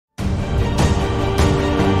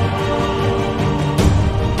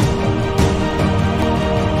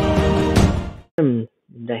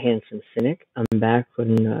Handsome Cynic. I'm back with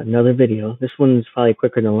another video. This one's probably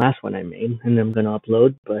quicker than the last one I made, and I'm gonna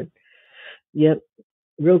upload. But yep,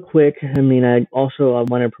 real quick. I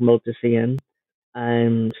want to promote this again.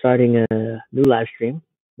 I'm starting a new live stream,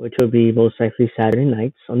 which will be most likely Saturday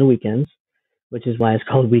nights on the weekends, which is why it's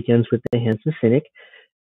called Weekends with the Handsome Cynic.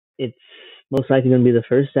 It's most likely going to be the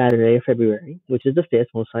first Saturday of February, which is the 5th,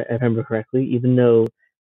 if I remember correctly, even though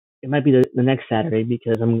it might be the next Saturday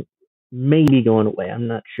because I'm maybe going away. I'm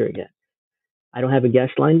not sure yet. I don't have a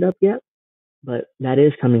guest lined up yet, but that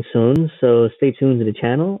is coming soon. So stay tuned to the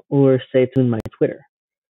channel or stay tuned to my Twitter,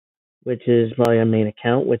 which is probably our main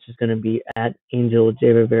account, which is going to be at Angel J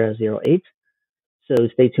Rivera 08. So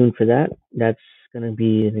stay tuned for that. That's going to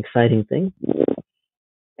be an exciting thing.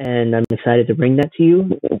 And I'm excited to bring that to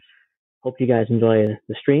you. Hope you guys enjoy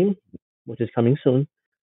the stream, which is coming soon.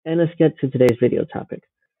 And let's get to today's video topic.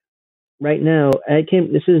 Right now,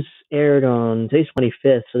 this is aired on today's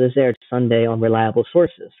 25th, so this aired Sunday on Reliable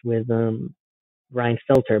Sources with Brian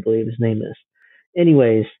Stelter, I believe his name is.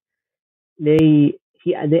 Anyways, they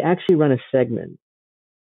actually run a segment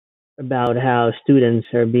about how students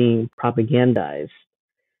are being propagandized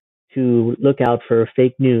to look out for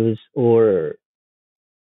fake news or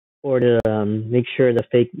to make sure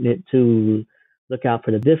to look out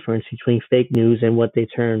for the difference between fake news and what they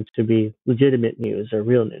term to be legitimate news or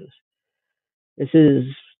real news. This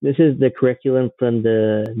is the curriculum from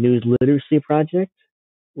the News Literacy Project,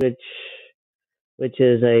 which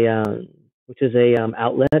is a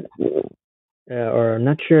outlet, or I'm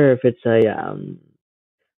not sure if it's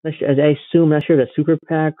not sure if it's a super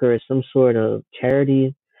PAC or some sort of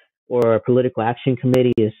charity or a political action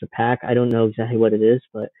committee is a PAC. I don't know exactly what it is,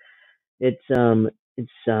 but it's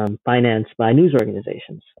financed by news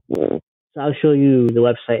organizations. So I'll show you the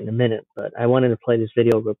website in a minute, but I wanted to play this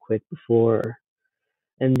video real quick before,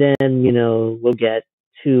 and then we'll get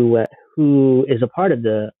to who is a part of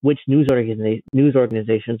which news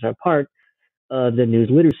organizations are part of the News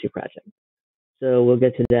Literacy Project. So we'll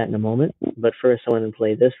get to that in a moment. But first, I want to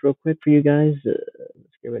play this real quick for you guys.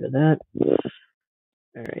 Let's get rid of that.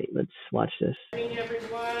 All right, let's watch this. Good morning,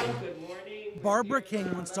 everyone. Good morning. Barbara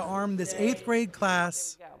King wants to arm this 8th grade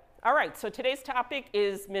class. All right, so today's topic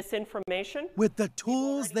is misinformation. With the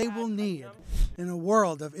tools they will need in a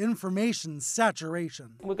world of information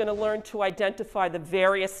saturation. We're going to learn to identify the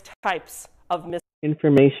various types of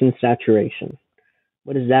information saturation.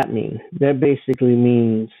 What does that mean? That basically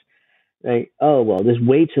means like, oh, well, there's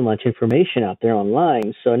way too much information out there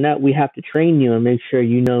online, so now we have to train you and make sure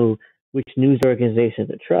you know which news organization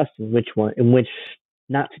to trust and which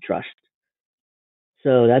not to trust.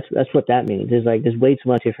 So that's what that means. There's way too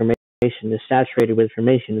much information. It's saturated with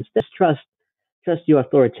information. It's trust your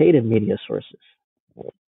authoritative media sources.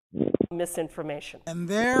 Misinformation. And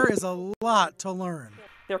there is a lot to learn.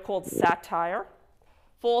 They're called satire,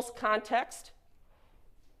 false context,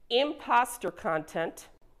 imposter content,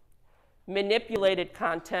 manipulated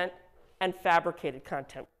content, and fabricated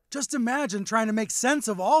content. Just imagine trying to make sense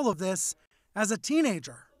of all of this as a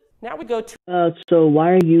teenager. Now we go to... So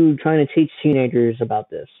why are you trying to teach teenagers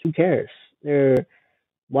about this? Who cares?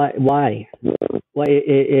 Why?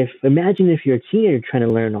 Imagine if you're a teenager trying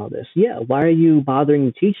to learn all this. Yeah, why are you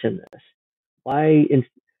bothering to teach them this? Why?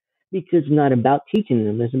 Because it's not about teaching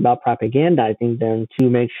them. It's about propagandizing them to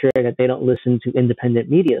make sure that they don't listen to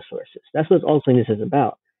independent media sources. That's what ultimately this is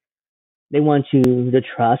about. They want you to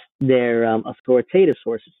trust their authoritative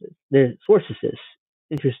sources. Their sources.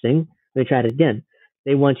 Interesting. Let me try it again.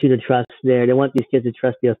 They want you to trust they want these kids to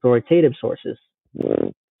trust the authoritative sources.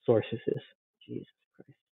 Jesus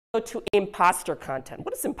Christ. Go to imposter content.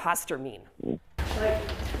 What does imposter mean? Like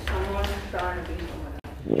someone trying to be someone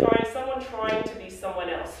else. Someone trying to be someone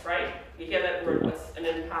else, right? You hear that word, what's an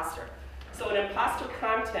imposter? So an imposter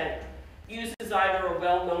content uses either a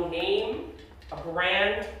well-known name, a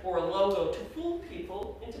brand, or a logo to fool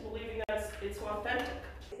people into believing that it's authentic.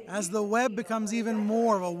 As the web becomes even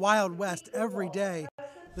more of a Wild West every day,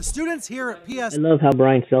 the students here at PS... I love how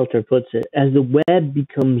Brian Stelter puts it. As the web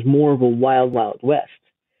becomes more of a Wild West.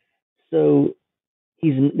 So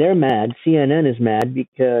they're mad. CNN is mad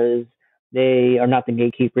because they are not the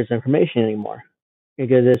gatekeepers of information anymore.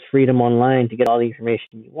 Because there's freedom online to get all the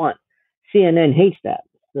information you want. CNN hates that.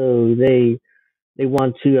 So they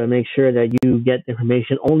want to make sure that you get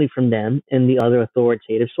information only from them and the other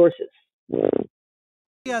authoritative sources.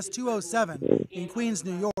 PS 207 in Queens,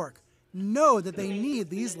 New York, know that they need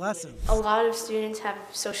these lessons. A lot of students have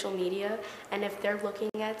social media, and if they're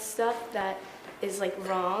looking at stuff that is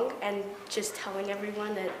wrong and just telling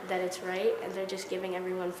everyone that it's right, and they're just giving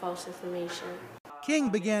everyone false information. King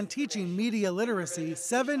began teaching media literacy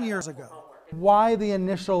 7 years ago. Why the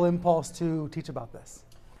initial impulse to teach about this?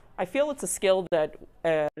 I feel it's a skill that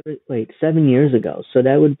Wait, 7 years ago. So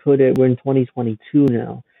that would put it, we're in 2022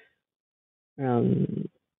 now.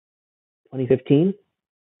 2015?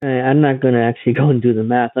 I'm not going to actually go and do the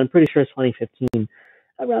math. I'm pretty sure it's 2015,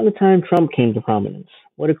 around the time Trump came to prominence.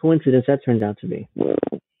 What a coincidence that turned out to be.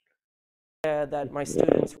 that my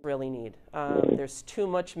students really need. There's too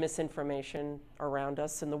much misinformation around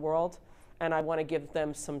us in the world, and I want to give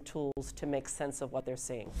them some tools to make sense of what they're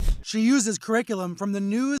seeing. She uses curriculum from the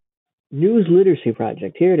News Literacy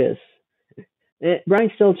Project. Here it is. Brian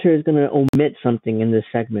Stelter is going to omit something in this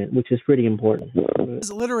segment, which is pretty important.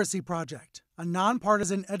 News Literacy Project, a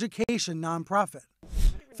nonpartisan education nonprofit.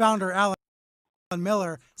 Founder Alan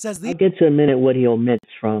Miller says I'll get to a minute what he omits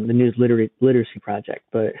from the News Literacy Project,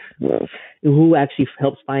 but who actually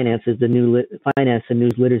helps finance the News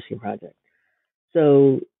Literacy Project.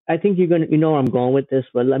 So I think you know where I'm going with this,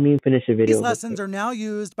 but let me finish the video. These lessons are now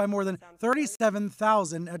used by more than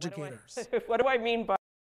 37,000 educators. What do I mean by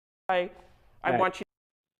I want you?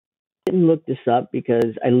 I didn't look this up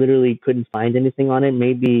because I literally couldn't find anything on it.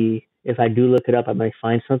 Maybe if I do look it up, I might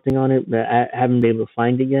find something on it, but I haven't been able to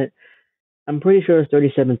find it yet. I'm pretty sure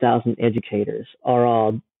 37,000 educators are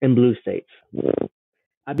all in blue states.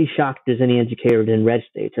 I'd be shocked if there's any educators in red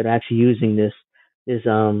states that are actually using this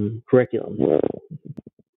curriculum.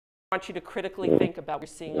 I want you to critically think about what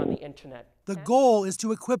you're seeing on the internet. The goal is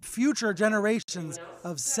to equip future generations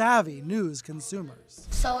of savvy news consumers.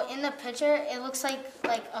 So in the picture, it looks like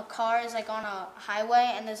a car is like on a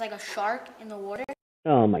highway and there's like a shark in the water.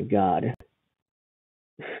 Oh my God.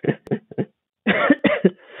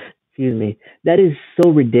 Excuse me. That is so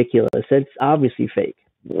ridiculous. That's obviously fake.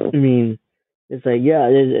 I mean, it's like, yeah,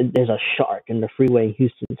 there's a shark in the freeway in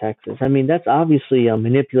Houston, Texas. I mean, that's obviously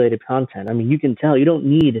manipulated content. I mean, you can tell. You don't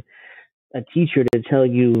need a teacher to tell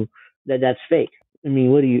you that that's fake. I mean,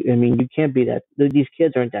 you can't be that. These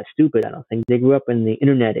kids aren't that stupid, I don't think. They grew up in the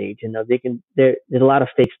internet age, and there's a lot of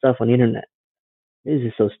fake stuff on the internet. This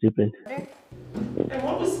is so stupid. And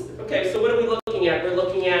so what are we looking at? We're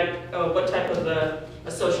looking at what type of a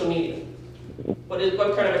social media? What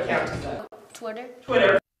kind of account is that? Twitter.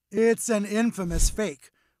 It's an infamous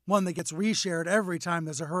fake, one that gets reshared every time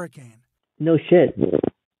there's a hurricane. No shit.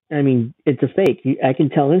 I mean, it's a fake. I can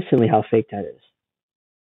tell instantly how fake that is.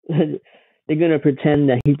 They're going to pretend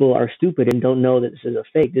that people are stupid and don't know that this is a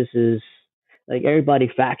fake. This is like everybody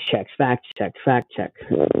fact check.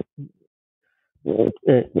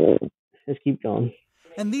 Let's keep going.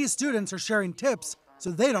 And these students are sharing tips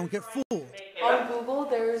so they don't get fooled. On Google,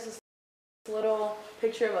 there's this little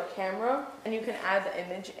picture of a camera, and you can add the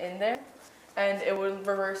image in there, and it would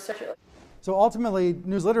reverse search it. So ultimately,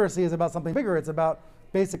 news literacy is about something bigger. It's about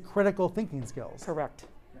basic critical thinking skills. Correct.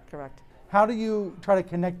 How do you try to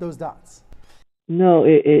connect those dots? No,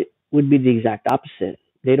 it would be the exact opposite.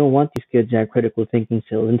 They don't want these kids to have critical thinking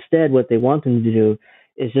skills. Instead, what they want them to do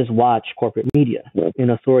is just watch corporate media and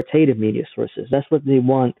authoritative media sources. That's what they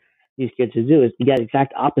want these kids to do. Is the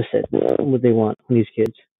exact opposite of what they want from these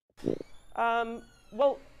kids.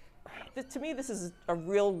 Well, to me, this is a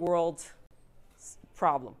real world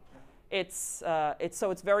problem. It's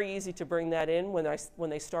very easy to bring that in when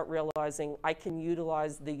they start realizing I can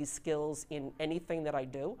utilize these skills in anything that I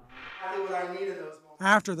do.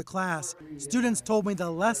 After the class, students told me the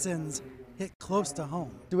lessons hit close to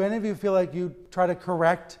home. Do any of you feel like you try to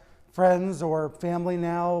correct friends or family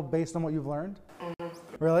now based on what you've learned?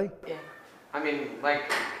 Mm-hmm. Really? Yeah. I mean,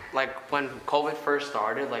 like when COVID first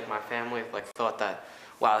started, like my family thought that,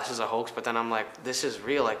 wow, this is a hoax, but then I'm like, this is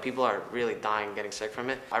real. Like people are really dying, getting sick from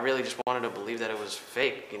it. I really just wanted to believe that it was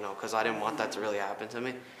fake, because I didn't want that to really happen to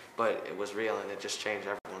me, but it was real and it just changed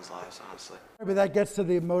everyone's lives, honestly. Maybe that gets to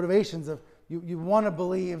the motivations of you want to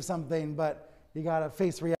believe something, but you got to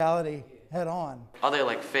face reality head on. Other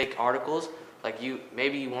fake articles,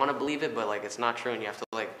 maybe you want to believe it, but it's not true, and you have to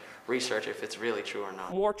research if it's really true or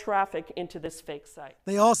not. More traffic into this fake site.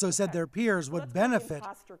 They also said their peers would benefit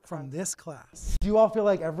from this class. Do you all feel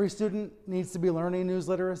like every student needs to be learning news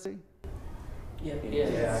literacy?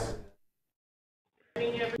 Yeah.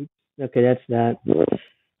 Okay, that's that.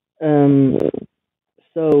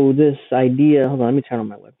 So this idea, hold on, let me turn on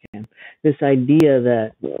my webcam. This idea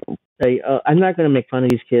that I'm not going to make fun of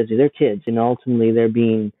these kids. They're kids, and ultimately they're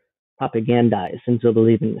being propagandized into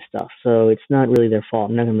believing this stuff. So it's not really their fault.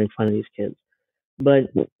 I'm not going to make fun of these kids.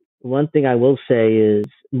 But one thing I will say is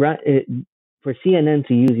for CNN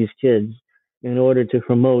to use these kids in order to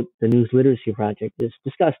promote the News Literacy Project is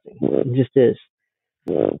disgusting. It just is.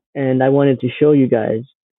 And I wanted to show you guys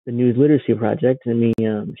the News Literacy Project. Let me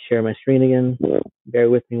share my screen again. Bear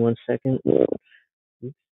with me 1 second.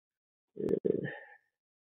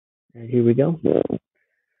 And here we go.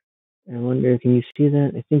 I wonder, can you see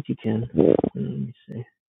that? I think you can. Let me see.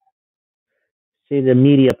 See the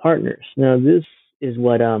media partners. Now, this is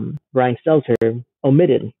what Brian Stelter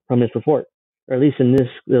omitted from his report, or at least in this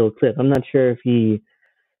little clip. I'm not sure if he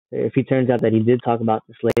turns out that he did talk about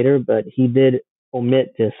this later, but he did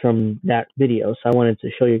omit this from that video. So I wanted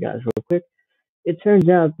to show you guys real quick. It turns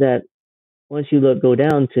out that once you go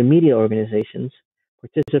down to media organizations,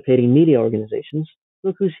 participating media organizations,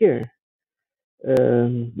 look who's here.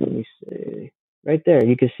 Let me see. Right there,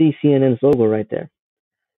 you can see CNN's logo right there.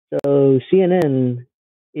 So CNN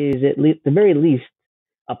is at least, the very least,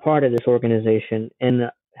 a part of this organization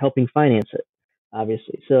and helping finance it,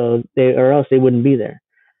 obviously. So or else they wouldn't be there.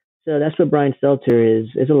 So that's what Brian Stelter is.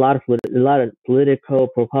 There's a lot of Politico,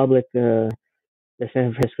 ProPublica, the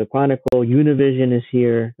San Francisco Chronicle, Univision is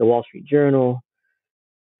here, the Wall Street Journal,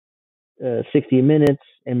 60 Minutes,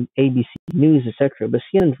 and ABC News, etc. But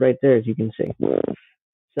CNN's right there, as you can see.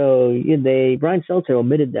 So Brian Stelter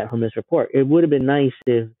omitted that from his report. It would have been nice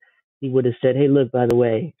if he would have said, "Hey, look, by the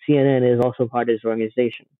way, CNN is also part of this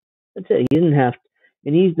organization." That's it. He didn't have,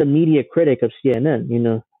 and he's the media critic of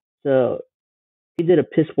CNN. So he did a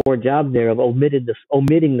piss poor job there of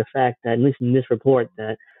omitting the fact that, at least in this report,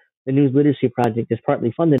 that the News Literacy Project is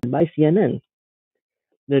partly funded by CNN,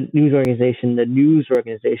 the news organization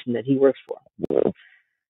that he works for.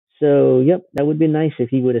 So, yep, that would be nice if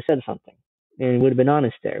he would have said something and would have been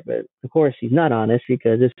honest there. But of course, he's not honest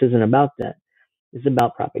because this isn't about that. It's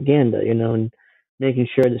about propaganda, and making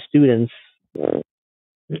sure the students, don't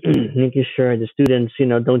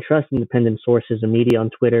trust independent sources of media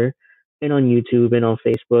on Twitter and on YouTube and on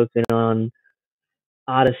Facebook and on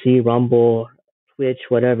Odyssey, Rumble, Twitch,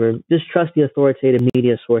 whatever. Just trust the authoritative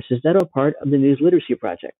media sources that are part of the News Literacy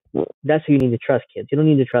Project. That's who you need to trust, kids. You don't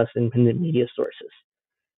need to trust independent media sources.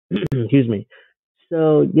 Excuse me.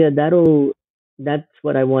 So yeah, that's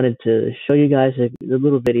what I wanted to show you guys, a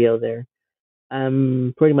little video there.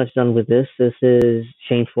 I'm pretty much done with this. This is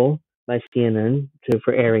shameful by CNN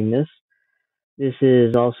for airing this. This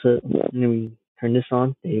is also, let me turn this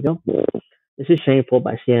on. There you go. This is shameful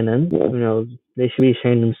by CNN. They should be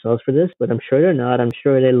ashamed themselves for this, but I'm sure they're not. I'm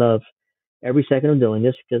sure they love every second of doing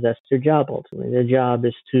this because that's their job ultimately. Their job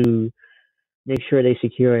is to make sure they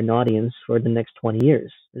secure an audience for the next 20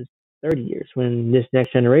 years, 30 years, when this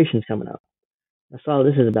next generation is coming up. That's all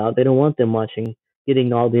this is about. They don't want them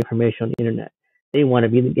getting all the information on the internet. They want to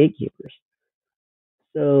be the gatekeepers.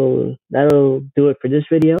 So that'll do it for this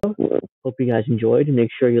video. Hope you guys enjoyed.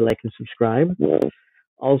 Make sure you like and subscribe.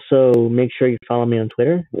 Also, make sure you follow me on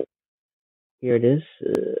Twitter. Here it is.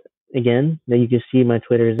 Again, then you can see my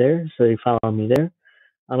Twitter is there, so you follow me there.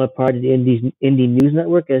 I'm a part of the Indie News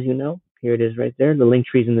Network, as you know. Here it is right there. The link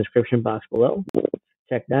tree is in the description box below.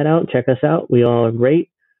 Check that out. Check us out. We all are great.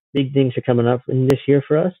 Big things are coming up in this year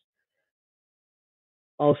for us.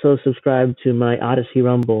 Also, subscribe to my Odyssey,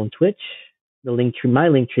 Rumble, and Twitch. My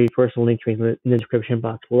link tree, personal link tree, in the description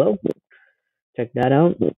box below. Check that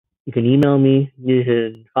out. You can email me. You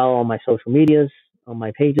can follow all my social medias. All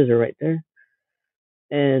my pages are right there.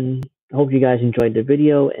 And I hope you guys enjoyed the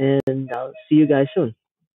video, and I'll see you guys soon.